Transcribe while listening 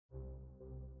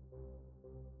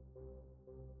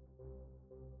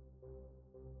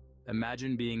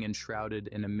Imagine being enshrouded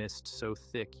in a mist so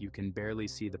thick you can barely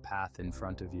see the path in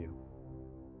front of you.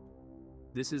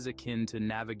 This is akin to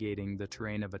navigating the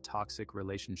terrain of a toxic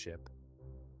relationship,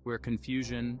 where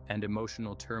confusion and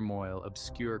emotional turmoil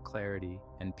obscure clarity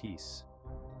and peace.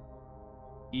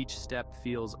 Each step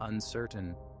feels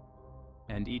uncertain,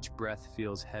 and each breath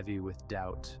feels heavy with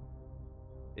doubt.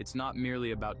 It's not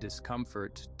merely about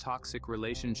discomfort. Toxic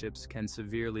relationships can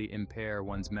severely impair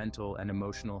one's mental and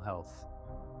emotional health.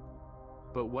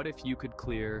 But what if you could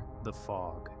clear the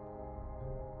fog?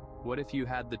 What if you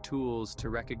had the tools to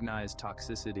recognize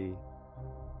toxicity,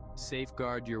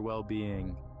 safeguard your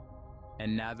well-being,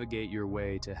 and navigate your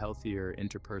way to healthier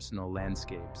interpersonal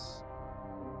landscapes?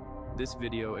 This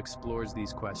video explores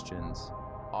these questions,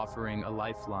 offering a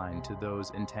lifeline to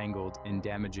those entangled in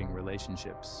damaging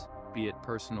relationships, be it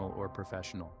personal or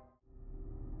professional.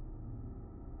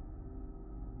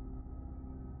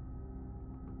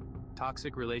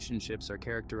 Toxic relationships are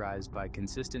characterized by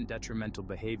consistent detrimental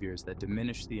behaviors that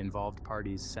diminish the involved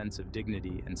party's sense of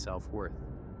dignity and self-worth.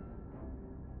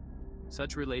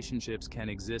 Such relationships can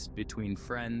exist between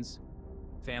friends,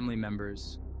 family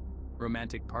members,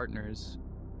 romantic partners,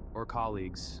 or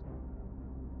colleagues.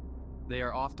 They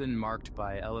are often marked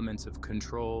by elements of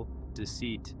control,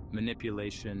 deceit,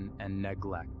 manipulation, and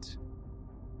neglect,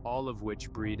 all of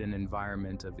which breed an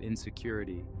environment of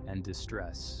insecurity and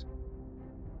distress.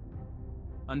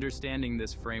 Understanding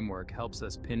this framework helps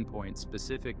us pinpoint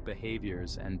specific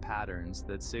behaviors and patterns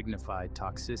that signify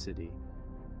toxicity.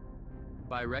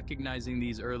 By recognizing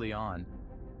these early on,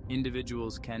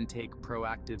 individuals can take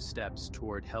proactive steps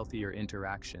toward healthier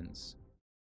interactions.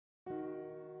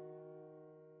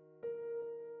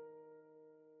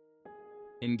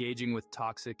 Engaging with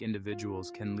toxic individuals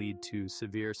can lead to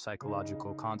severe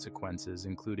psychological consequences,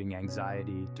 including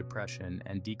anxiety, depression,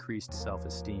 and decreased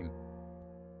self-esteem.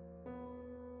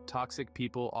 Toxic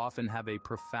people often have a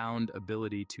profound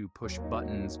ability to push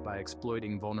buttons by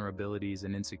exploiting vulnerabilities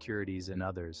and insecurities in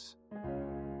others.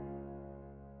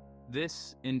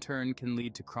 This, in turn, can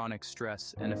lead to chronic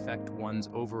stress and affect one's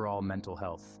overall mental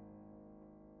health.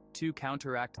 To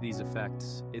counteract these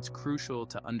effects, it's crucial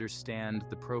to understand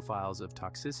the profiles of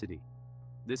toxicity.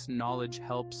 This knowledge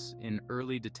helps in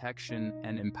early detection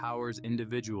and empowers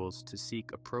individuals to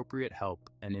seek appropriate help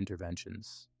and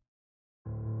interventions.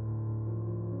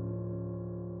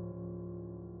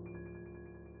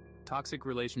 Toxic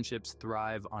relationships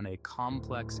thrive on a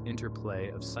complex interplay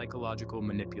of psychological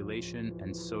manipulation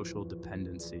and social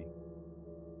dependency.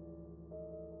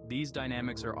 These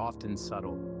dynamics are often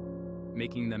subtle,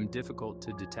 making them difficult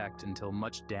to detect until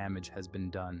much damage has been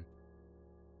done.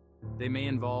 They may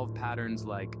involve patterns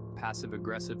like passive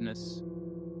aggressiveness,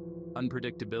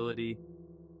 unpredictability,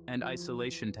 and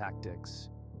isolation tactics,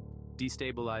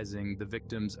 destabilizing the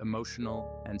victim's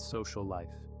emotional and social life.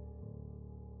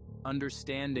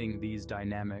 Understanding these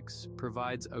dynamics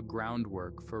provides a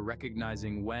groundwork for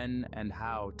recognizing when and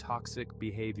how toxic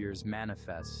behaviors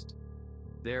manifest,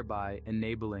 thereby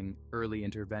enabling early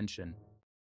intervention.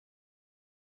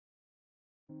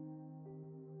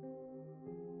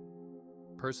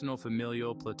 Personal,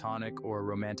 familial, platonic, or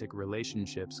romantic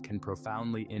relationships can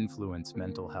profoundly influence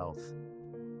mental health.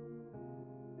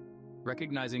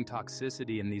 Recognizing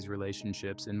toxicity in these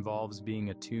relationships involves being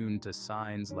attuned to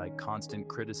signs like constant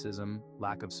criticism,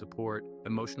 lack of support,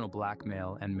 emotional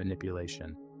blackmail, and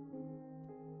manipulation.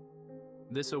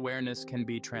 This awareness can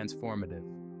be transformative,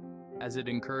 as it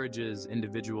encourages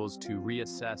individuals to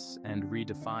reassess and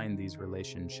redefine these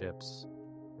relationships,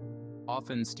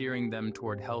 often steering them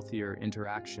toward healthier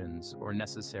interactions or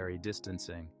necessary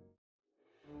distancing.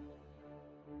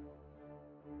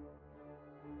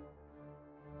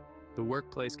 The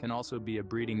workplace can also be a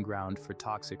breeding ground for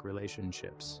toxic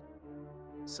relationships.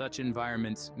 Such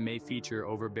environments may feature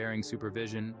overbearing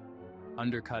supervision,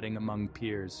 undercutting among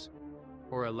peers,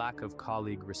 or a lack of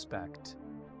colleague respect.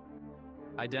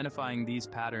 Identifying these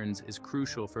patterns is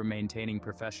crucial for maintaining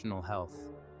professional health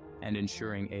and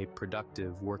ensuring a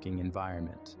productive working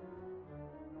environment.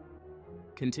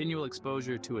 Continual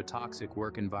exposure to a toxic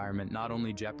work environment not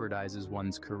only jeopardizes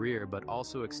one's career but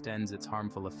also extends its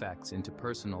harmful effects into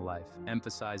personal life,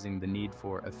 emphasizing the need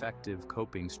for effective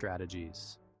coping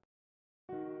strategies.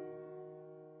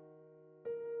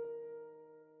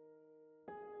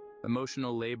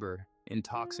 Emotional labor in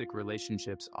toxic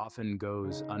relationships often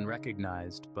goes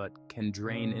unrecognized but can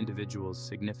drain individuals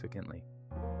significantly.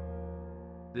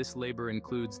 This labor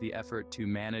includes the effort to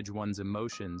manage one's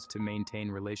emotions to maintain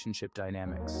relationship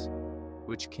dynamics,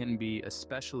 which can be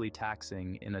especially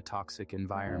taxing in a toxic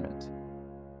environment.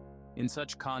 In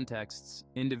such contexts,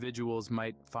 individuals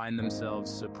might find themselves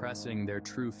suppressing their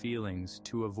true feelings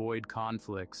to avoid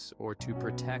conflicts or to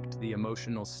protect the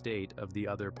emotional state of the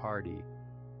other party,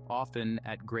 often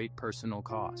at great personal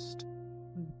cost.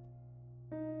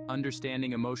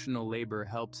 Understanding emotional labor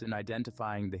helps in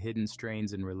identifying the hidden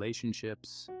strains in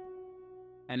relationships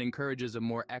and encourages a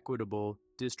more equitable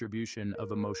distribution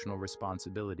of emotional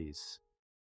responsibilities.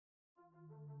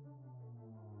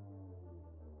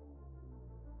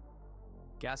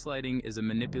 Gaslighting is a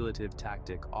manipulative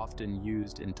tactic often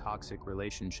used in toxic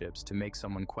relationships to make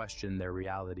someone question their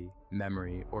reality,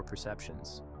 memory, or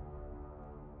perceptions.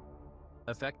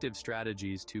 Effective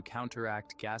strategies to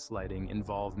counteract gaslighting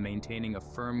involve maintaining a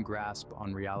firm grasp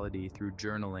on reality through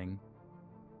journaling,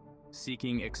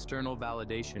 seeking external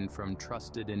validation from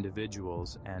trusted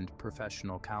individuals, and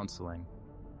professional counseling.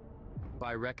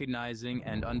 By recognizing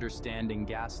and understanding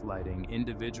gaslighting,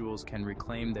 individuals can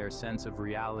reclaim their sense of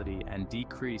reality and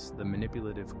decrease the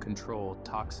manipulative control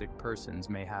toxic persons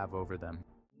may have over them.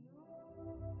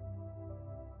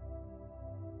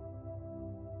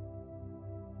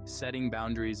 Setting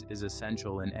boundaries is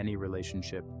essential in any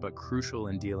relationship, but crucial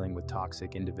in dealing with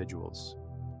toxic individuals.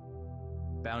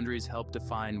 Boundaries help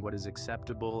define what is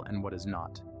acceptable and what is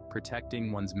not,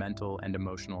 protecting one's mental and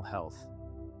emotional health.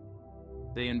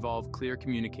 They involve clear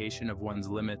communication of one's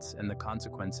limits and the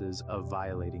consequences of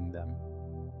violating them.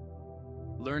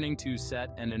 Learning to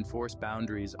set and enforce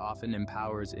boundaries often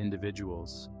empowers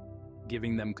individuals,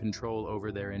 giving them control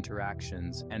over their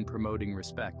interactions and promoting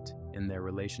respect in their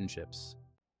relationships.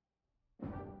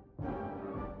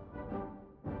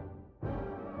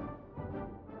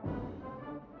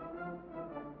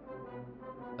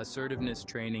 Assertiveness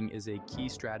training is a key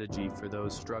strategy for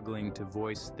those struggling to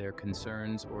voice their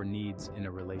concerns or needs in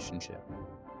a relationship.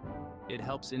 It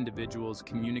helps individuals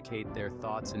communicate their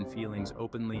thoughts and feelings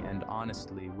openly and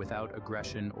honestly without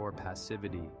aggression or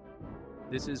passivity.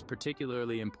 This is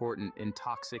particularly important in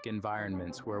toxic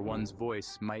environments where one's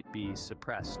voice might be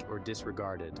suppressed or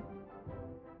disregarded.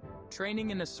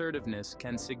 Training in assertiveness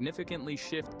can significantly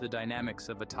shift the dynamics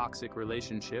of a toxic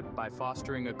relationship by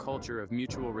fostering a culture of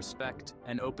mutual respect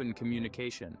and open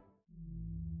communication.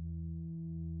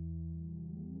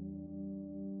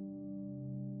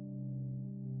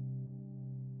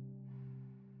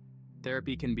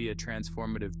 Therapy can be a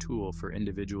transformative tool for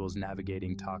individuals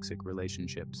navigating toxic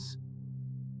relationships.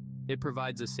 It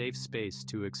provides a safe space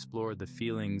to explore the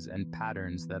feelings and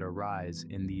patterns that arise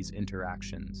in these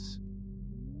interactions.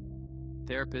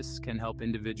 Therapists can help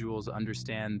individuals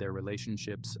understand their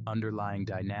relationships' underlying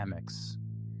dynamics,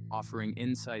 offering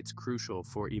insights crucial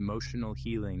for emotional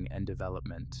healing and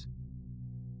development.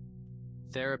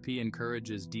 Therapy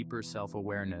encourages deeper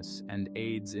self-awareness and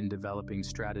aids in developing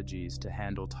strategies to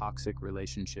handle toxic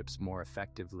relationships more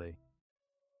effectively.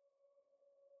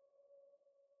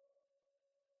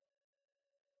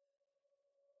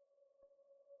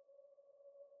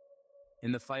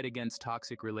 In the fight against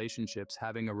toxic relationships,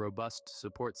 having a robust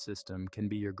support system can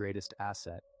be your greatest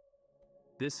asset.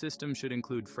 This system should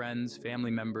include friends, family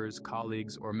members,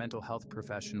 colleagues, or mental health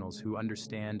professionals who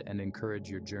understand and encourage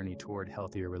your journey toward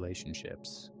healthier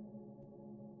relationships.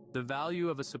 The value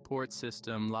of a support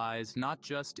system lies not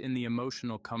just in the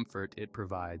emotional comfort it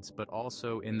provides, but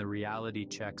also in the reality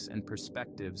checks and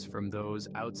perspectives from those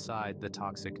outside the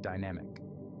toxic dynamic.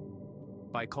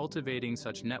 By cultivating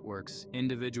such networks,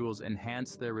 individuals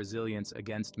enhance their resilience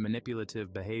against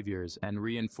manipulative behaviors and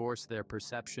reinforce their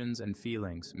perceptions and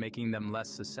feelings, making them less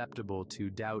susceptible to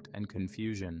doubt and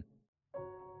confusion.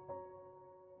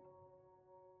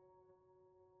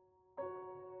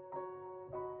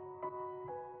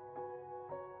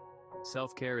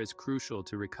 Self-care is crucial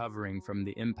to recovering from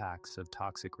the impacts of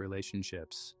toxic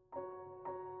relationships.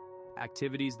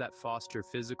 Activities that foster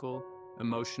physical,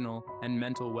 emotional, and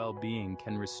mental well-being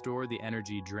can restore the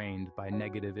energy drained by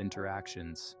negative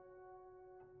interactions.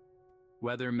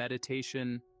 Whether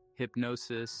meditation,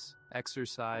 hypnosis,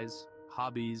 exercise,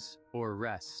 hobbies, or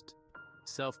rest,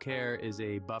 self-care is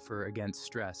a buffer against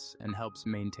stress and helps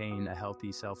maintain a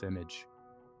healthy self-image.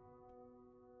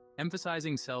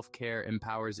 Emphasizing self-care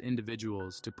empowers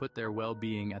individuals to put their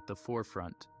well-being at the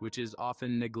forefront, which is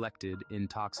often neglected in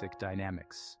toxic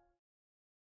dynamics.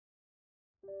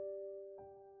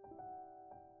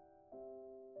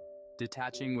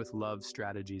 Detaching with love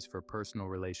strategies for personal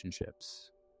relationships.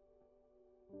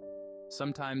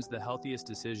 Sometimes the healthiest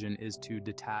decision is to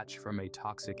detach from a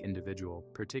toxic individual,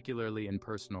 particularly in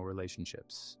personal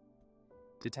relationships.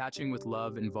 Detaching with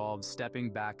love involves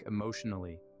stepping back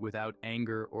emotionally, without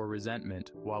anger or resentment,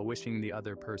 while wishing the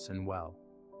other person well.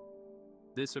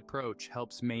 This approach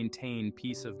helps maintain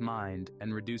peace of mind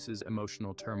and reduces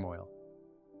emotional turmoil.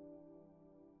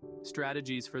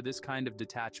 Strategies for this kind of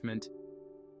detachment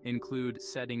include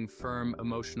setting firm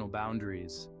emotional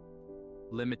boundaries,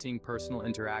 limiting personal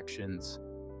interactions,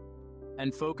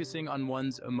 and focusing on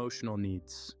one's emotional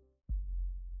needs.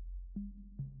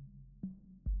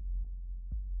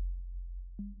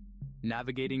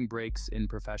 Navigating breaks in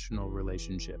professional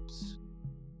relationships.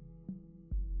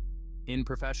 In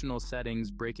professional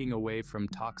settings, breaking away from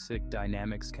toxic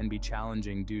dynamics can be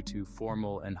challenging due to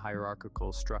formal and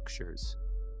hierarchical structures.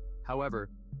 However,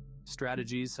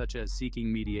 strategies such as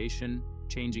seeking mediation,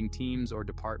 changing teams or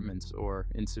departments, or,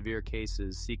 in severe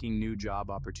cases, seeking new job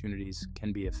opportunities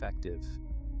can be effective.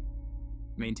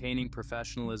 Maintaining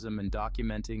professionalism and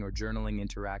documenting or journaling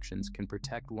interactions can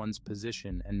protect one's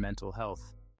position and mental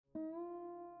health.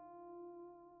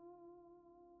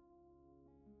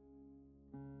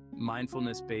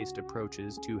 Mindfulness-based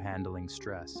approaches to handling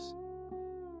stress.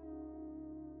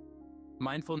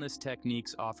 Mindfulness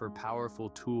techniques offer powerful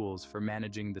tools for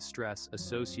managing the stress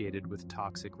associated with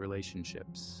toxic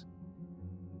relationships.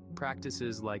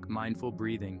 Practices like mindful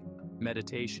breathing,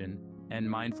 meditation, and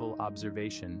mindful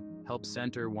observation help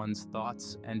center one's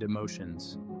thoughts and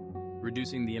emotions,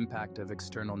 reducing the impact of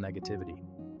external negativity.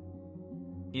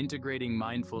 Integrating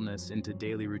mindfulness into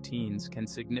daily routines can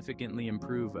significantly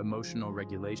improve emotional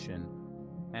regulation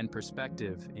and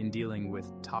perspective in dealing with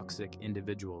toxic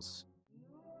individuals.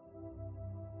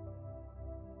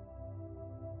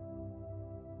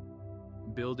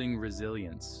 Building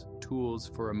resilience,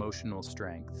 tools for emotional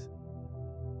strength.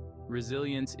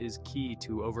 Resilience is key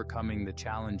to overcoming the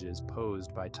challenges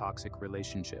posed by toxic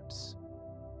relationships.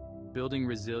 Building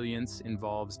resilience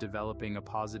involves developing a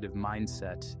positive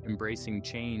mindset, embracing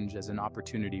change as an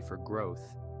opportunity for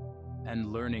growth,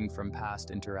 and learning from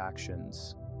past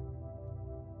interactions.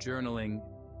 Journaling,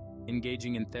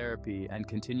 engaging in therapy, and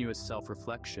continuous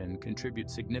self-reflection contribute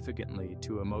significantly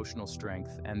to emotional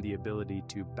strength and the ability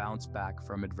to bounce back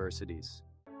from adversities.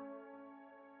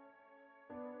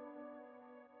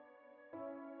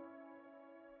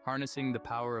 Harnessing the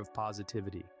power of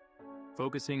positivity.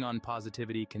 Focusing on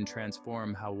positivity can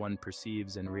transform how one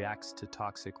perceives and reacts to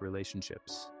toxic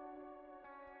relationships.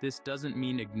 This doesn't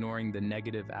mean ignoring the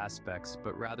negative aspects,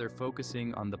 but rather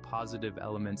focusing on the positive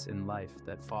elements in life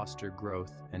that foster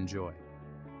growth and joy.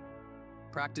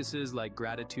 Practices like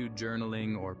gratitude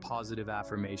journaling or positive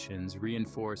affirmations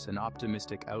reinforce an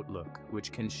optimistic outlook,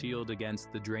 which can shield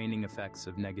against the draining effects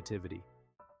of negativity.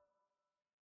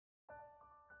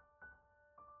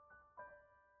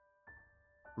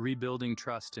 Rebuilding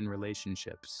trust in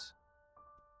relationships.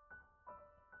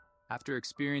 After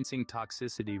experiencing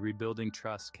toxicity, rebuilding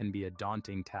trust can be a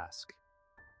daunting task.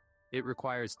 It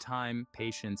requires time,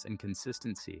 patience, and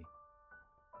consistency.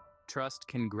 Trust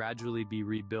can gradually be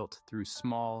rebuilt through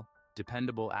small,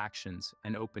 dependable actions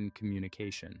and open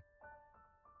communication.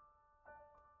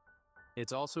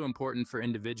 It's also important for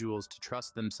individuals to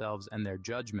trust themselves and their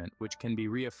judgment, which can be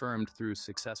reaffirmed through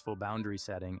successful boundary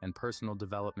setting and personal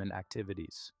development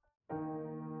activities.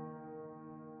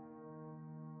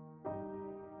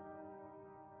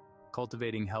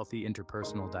 Cultivating healthy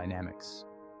interpersonal dynamics.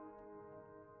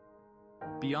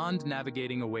 Beyond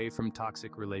navigating away from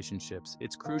toxic relationships,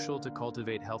 it's crucial to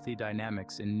cultivate healthy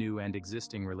dynamics in new and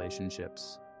existing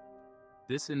relationships.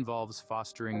 This involves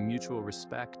fostering mutual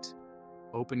respect,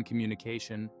 open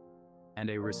communication, and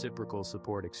a reciprocal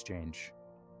support exchange.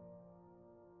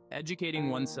 Educating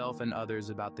oneself and others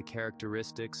about the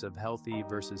characteristics of healthy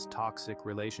versus toxic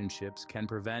relationships can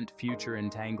prevent future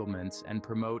entanglements and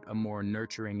promote a more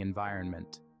nurturing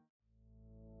environment.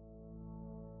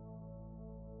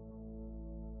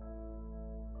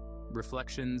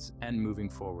 Reflections and moving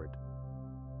forward.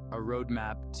 A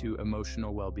roadmap to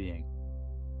emotional well-being.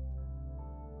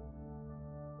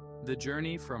 The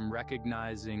journey from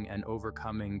recognizing and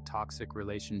overcoming toxic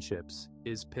relationships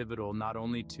is pivotal not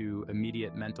only to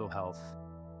immediate mental health,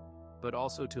 but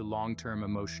also to long-term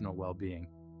emotional well-being.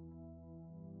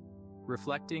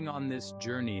 Reflecting on this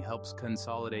journey helps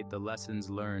consolidate the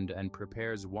lessons learned and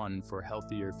prepares one for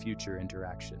healthier future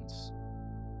interactions.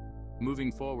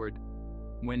 Moving forward,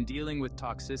 when dealing with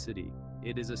toxicity,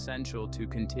 it is essential to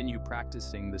continue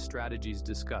practicing the strategies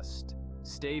discussed,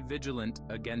 stay vigilant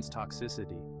against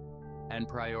toxicity, and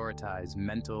prioritize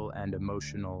mental and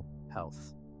emotional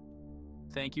health.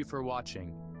 Thank you for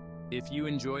watching. If you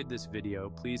enjoyed this video,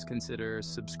 please consider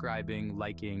subscribing,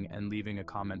 liking, and leaving a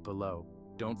comment below.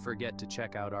 Don't forget to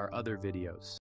check out our other videos.